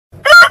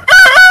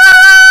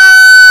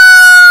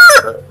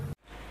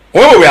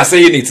are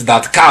saying it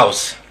that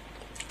cows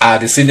are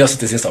the senior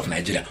citizens of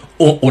Nigeria.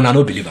 Una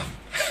no believe them.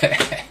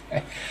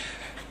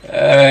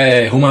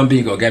 Human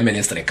being go get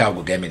ministry, cow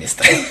go get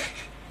ministry.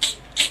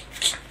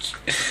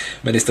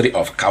 Ministry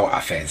of Cow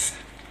Affairs.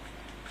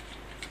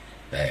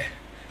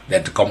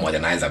 Then to come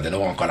modernize them, they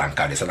don't want to call them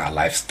cow, they say that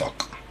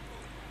livestock.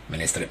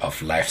 Ministry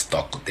of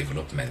Livestock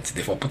Development.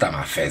 They for put them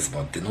affairs,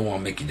 but they don't want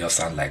to make it just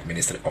sound like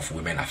Ministry of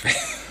Women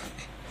Affairs.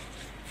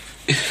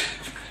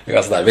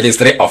 Because the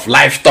Ministry of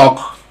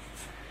Livestock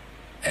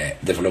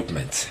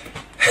Development.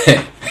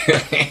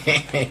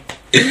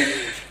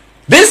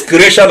 This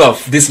creation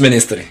of this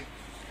ministry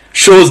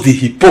shows the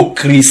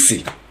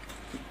hypocrisy.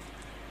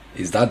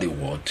 Is that the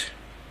word?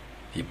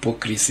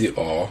 Hypocrisy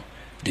or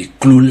the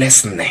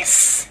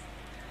cluelessness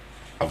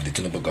of the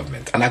Tinubu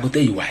government. And I will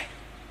tell you why.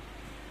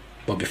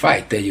 But before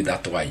I tell you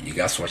that why, you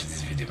guys watch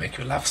this video, make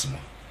you laugh small.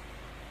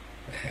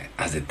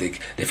 As they take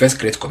the first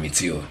create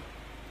committee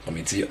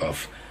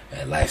of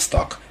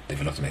livestock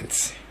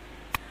development.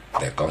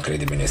 They can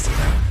create the ministry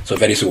now. So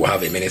very soon we'll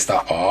have a minister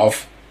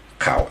of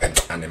cow and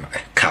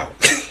cow.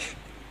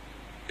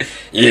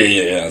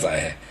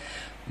 yeah.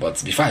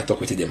 But before I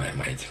talk with it in my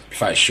mind,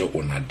 before I show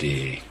Una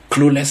the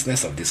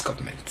cluelessness of this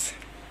government,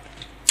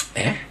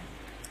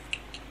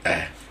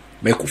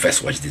 make you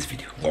first watch this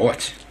video. Go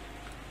watch.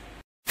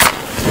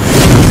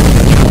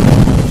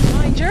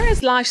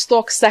 Nigeria's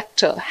livestock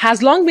sector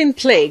has long been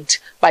plagued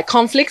by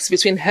conflicts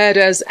between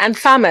herders and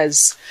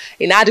farmers,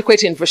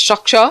 inadequate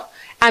infrastructure,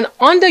 and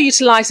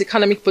underutilized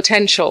economic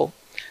potential.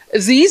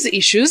 These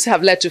issues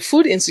have led to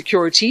food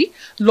insecurity,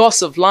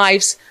 loss of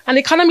lives, and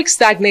economic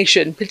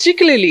stagnation,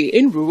 particularly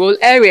in rural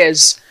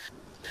areas.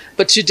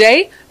 But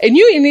today, a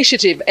new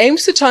initiative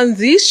aims to turn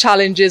these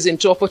challenges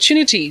into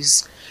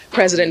opportunities.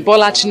 President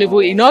Bola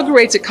Tinubu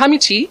inaugurates a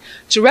committee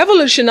to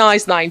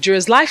revolutionize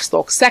Nigeria's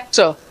livestock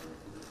sector.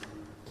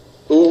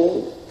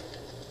 Who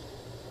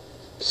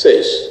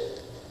says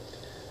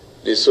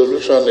the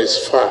solution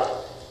is far?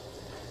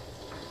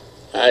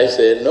 I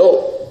say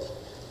no,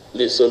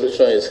 the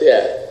solution is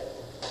here.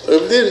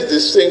 With these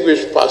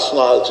distinguished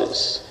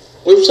personalities,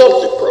 we've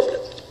solved the problem.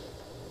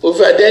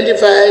 We've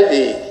identified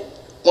the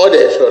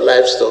model for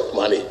livestock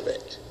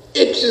management.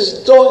 It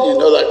is done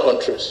in other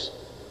countries,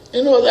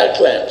 in other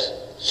climes,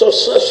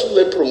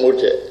 successfully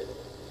promoted.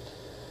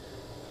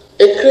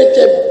 It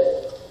created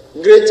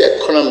great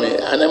economy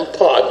and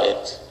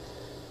empowerment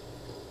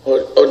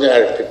for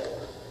ordinary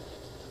people.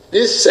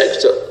 This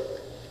sector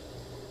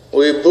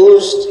will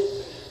boost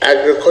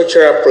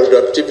agricultural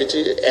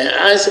productivity,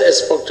 enhance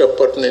export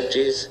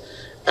opportunities,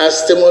 and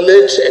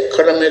stimulate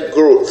economic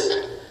growth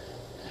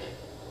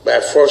by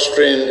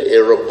fostering a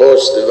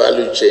robust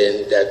value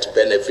chain that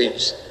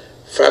benefits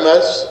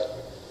farmers,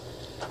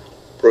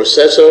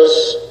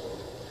 processors,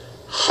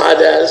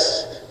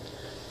 herders,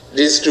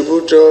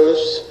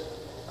 distributors,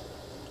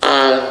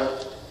 and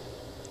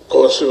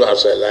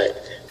consumers alike.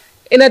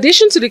 In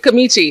addition to the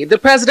committee, the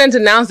president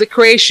announced the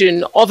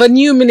creation of a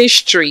new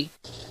ministry.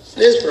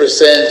 This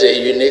presents a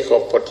unique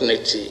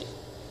opportunity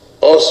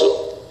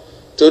also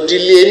to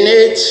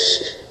delineate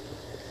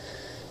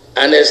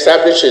and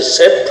establish a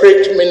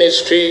separate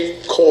ministry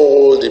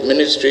called the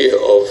Ministry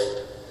of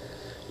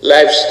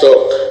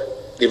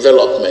Livestock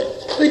Development.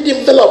 We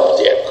develop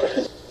the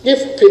economy,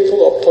 give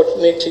people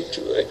opportunity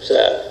to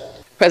excel.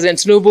 President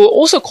Tinubu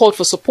also called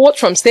for support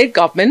from state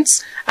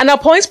governments and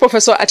appoints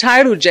Professor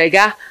Atairu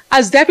Jega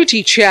as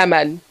deputy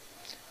chairman.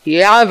 He,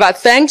 however,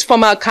 thanked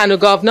former Kano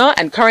governor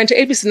and current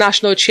APC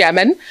national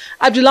chairman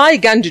Abdullahi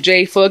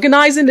Ganduje for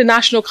organizing the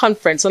National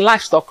Conference on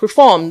Livestock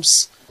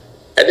Reforms.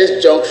 At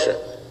this junction,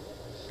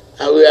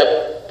 I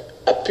will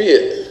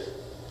appeal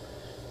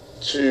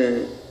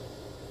to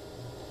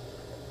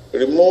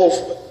remove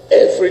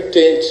every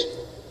taint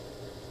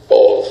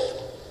of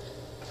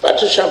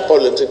partisan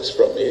politics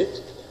from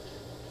it.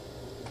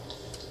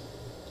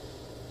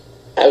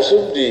 I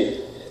assume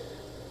the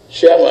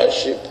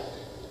chairmanship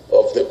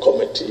of the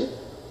committee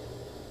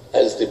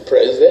as the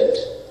president,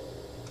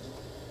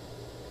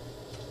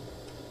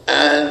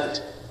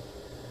 and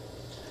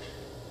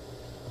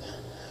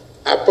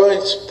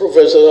appoint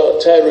Professor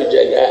Atairu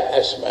Jega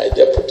as my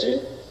deputy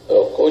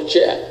or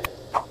co-chair.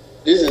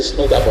 This is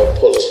not about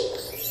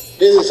politics.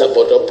 This is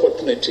about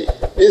opportunity.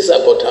 This is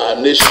about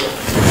our nation.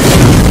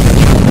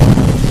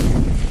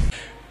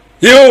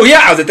 You hear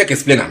as they take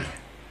explain them.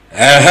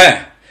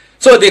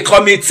 So the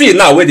committee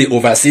now where they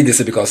oversee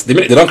this, because they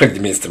don't create the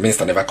minister. The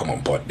minister never come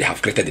on board. They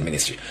have created the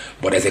ministry,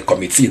 but there's a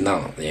committee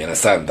now. You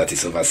understand, that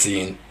is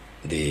overseeing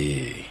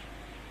the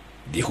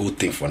whole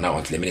thing for now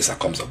until the minister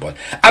comes on board.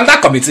 And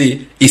that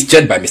committee is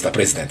chaired by Mr.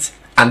 President,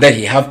 and then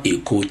he have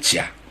a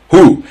co-chair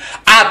who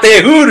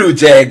Atairu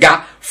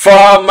Jega,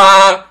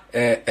 former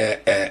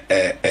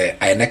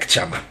INEC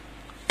chairman,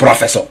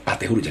 Professor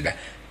Atairu Jega.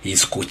 He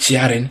is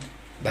co-chairing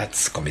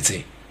that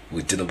committee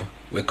with Tinubu.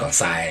 We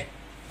concern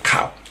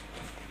cow.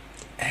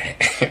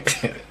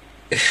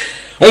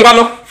 I'm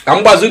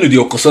going to do the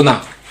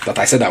Okosona that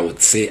I said I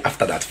would say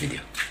after that video.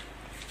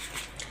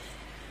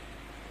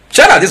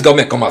 China, this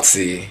government come out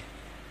say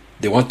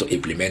they want to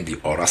implement the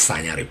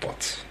Orasanya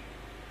report.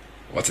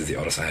 What is the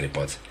Orosaya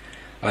report?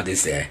 All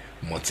this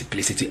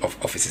multiplicity of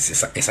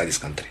offices inside this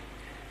country.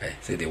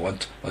 Say they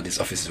want all these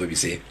offices where we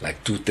say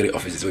like 2-3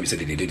 offices where we say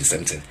they do the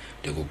same thing.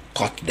 They will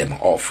cut them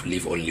off,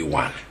 leave only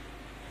one.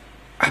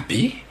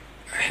 Abi,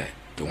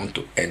 they want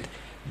to end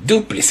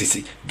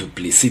duplicity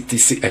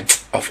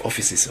of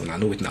offices. And I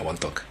know it now one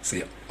talk.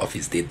 Say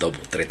office they double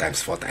 3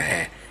 times 4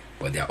 times,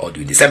 but they are all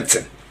doing the same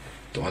thing.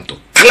 They want to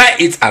clear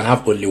it and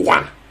have only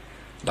one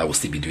that will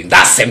still be doing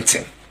that same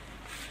thing.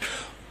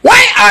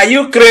 Why are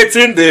you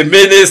creating the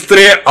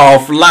Ministry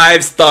of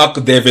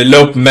Livestock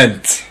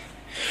Development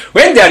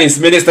when there is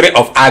Ministry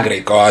of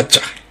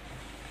Agriculture?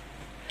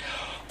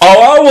 Or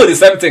how would the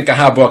same thing can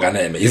have a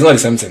name? It's not the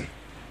same thing.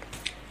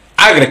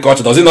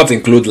 Agriculture, does it not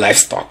include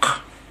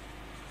livestock?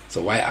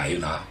 So why are you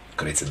now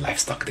creating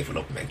Livestock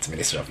Development,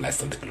 Ministry of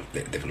Livestock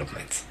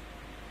Development,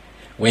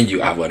 when you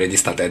have already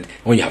started,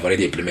 when you have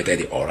already implemented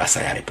the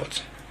Orosaya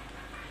report?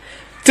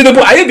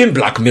 Tinubu, are you being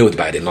blackmailed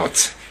by the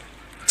North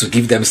to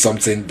give them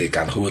something they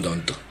can hold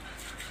on to?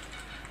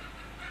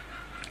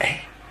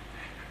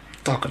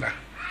 Talk now.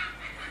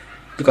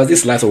 Because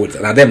this last word,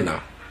 now them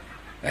now.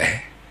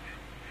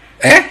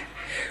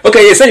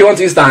 Okay, you say you want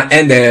to use that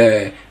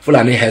and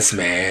Fulani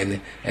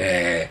herdsmen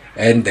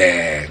and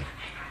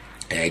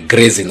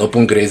grazing,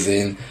 open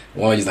grazing.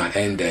 One is that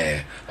end.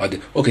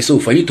 Okay, so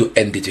for you to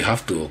end it, you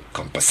have to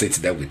compensate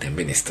them with the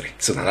ministry.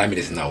 So now that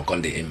ministry now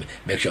come the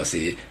make sure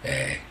say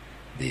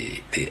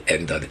the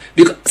end of the,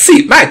 because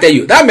see, I tell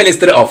you that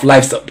Ministry of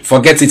Livestock,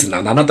 forget it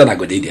now. Not a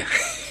good idea.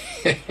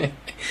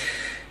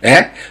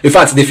 In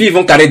fact, they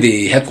even carry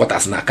the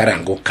headquarters now, carry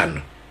and go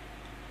Kano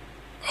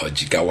or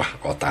Jigawa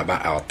or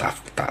Taba or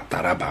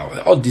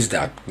Taraba, all these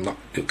that not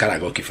carry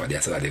and go for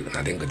there, so that they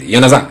go. You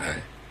understand?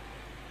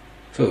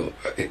 So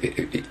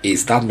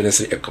is that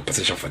ministry a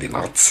compensation for the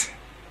North?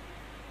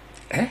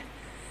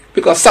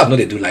 Because South know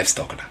they do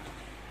livestock now.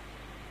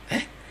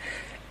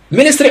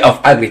 Ministry of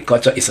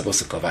Agriculture is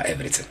supposed to cover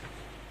everything.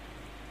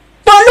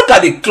 But look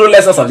at the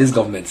cluelessness of this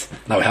government.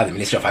 Now we have the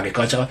Ministry of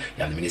Agriculture,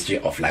 you have the Ministry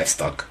of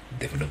Livestock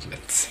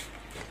Development.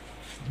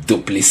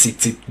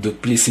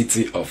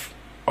 Duplicity of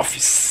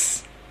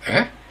office.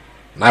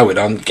 Now we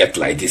don't get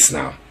like this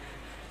now.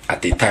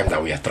 At the time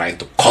that we are trying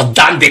to cut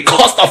down the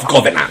cost of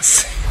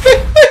governance.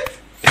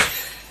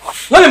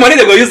 No the money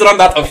they go use around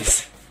that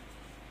office.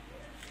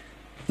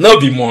 No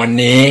be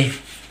money.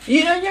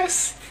 Yeah,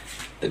 yes.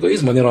 They go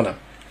use money around them.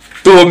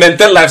 To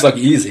maintain livestock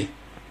easy.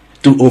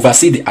 To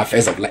oversee the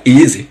affairs of life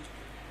easy.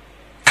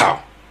 Cow.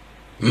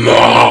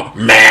 More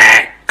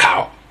meh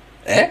cow.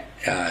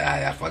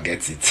 I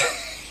forget it.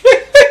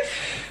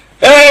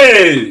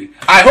 Hey!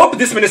 I hope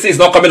this ministry is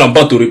not coming on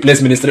board to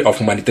replace Ministry of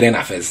Humanitarian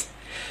Affairs.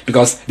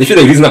 Because they feel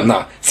the reason up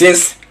now.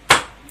 Since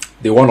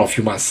the one of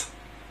humans,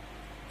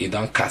 it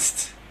don't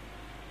cast.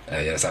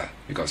 Yes, sir.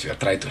 Because we are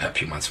trying to help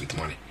humans with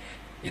money.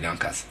 It don't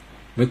cast.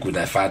 We could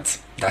divert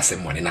that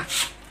same money now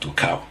to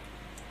cow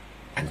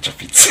and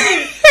chop it.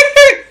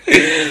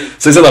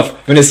 So instead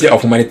of Ministry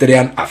of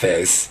Humanitarian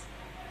Affairs,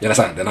 you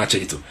understand, they now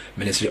change it to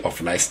Ministry of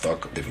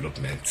Livestock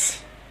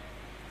Development.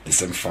 The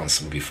same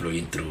funds will be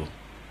flowing through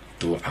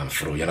to and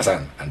fro, you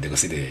understand? And they go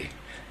see the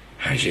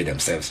handshake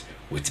themselves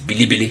with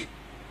Billy.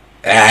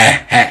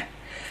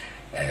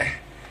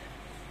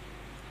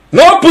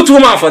 No put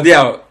woman for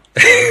there.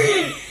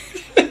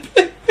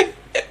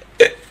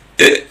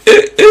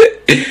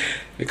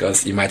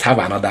 Because you might have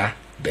another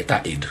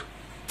better aid.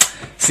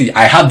 See,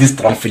 I have this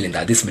strong feeling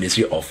that this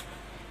Ministry of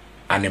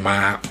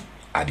Animal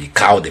and the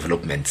Cow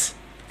Development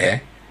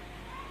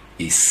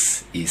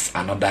is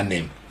another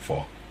name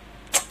for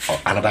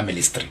another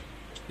ministry.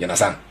 You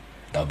understand?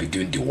 That will be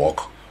doing the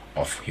work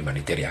of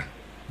humanitarian,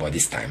 but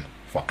this time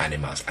for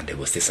animals, and they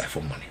will stay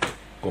siphon money.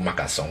 Go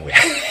market somewhere.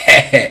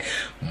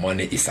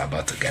 Money is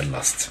about to get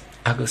lost.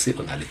 I go see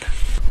Una later.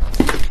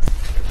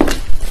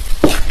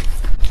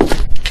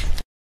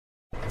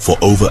 For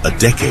over a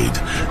decade,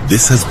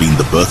 this has been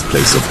the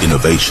birthplace of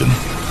innovation.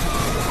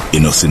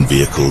 Innocent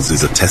Vehicles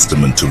is a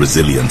testament to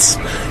resilience,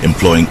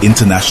 employing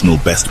international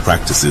best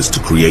practices to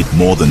create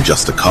more than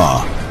just a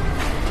car.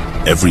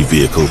 Every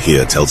vehicle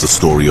here tells a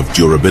story of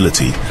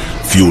durability,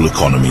 fuel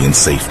economy and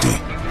safety.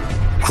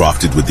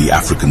 Crafted with the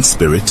African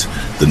spirit,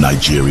 the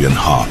Nigerian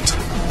heart.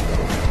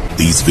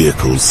 These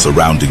vehicles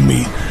surrounding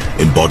me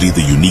embody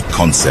the unique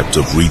concept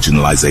of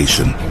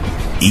regionalization,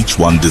 each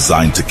one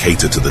designed to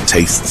cater to the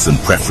tastes and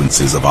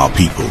preferences of our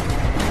people.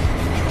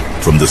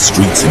 From the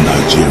streets in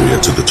Nigeria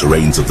to the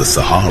terrains of the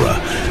Sahara,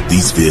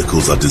 these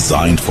vehicles are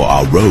designed for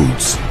our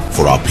roads,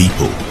 for our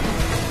people.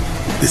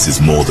 This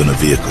is more than a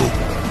vehicle.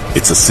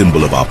 It's a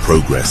symbol of our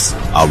progress,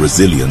 our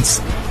resilience,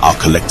 our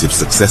collective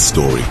success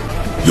story.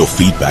 Your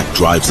feedback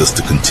drives us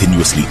to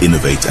continuously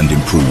innovate and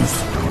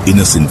improve.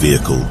 Innocent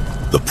Vehicle,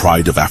 the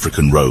pride of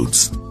African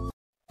roads.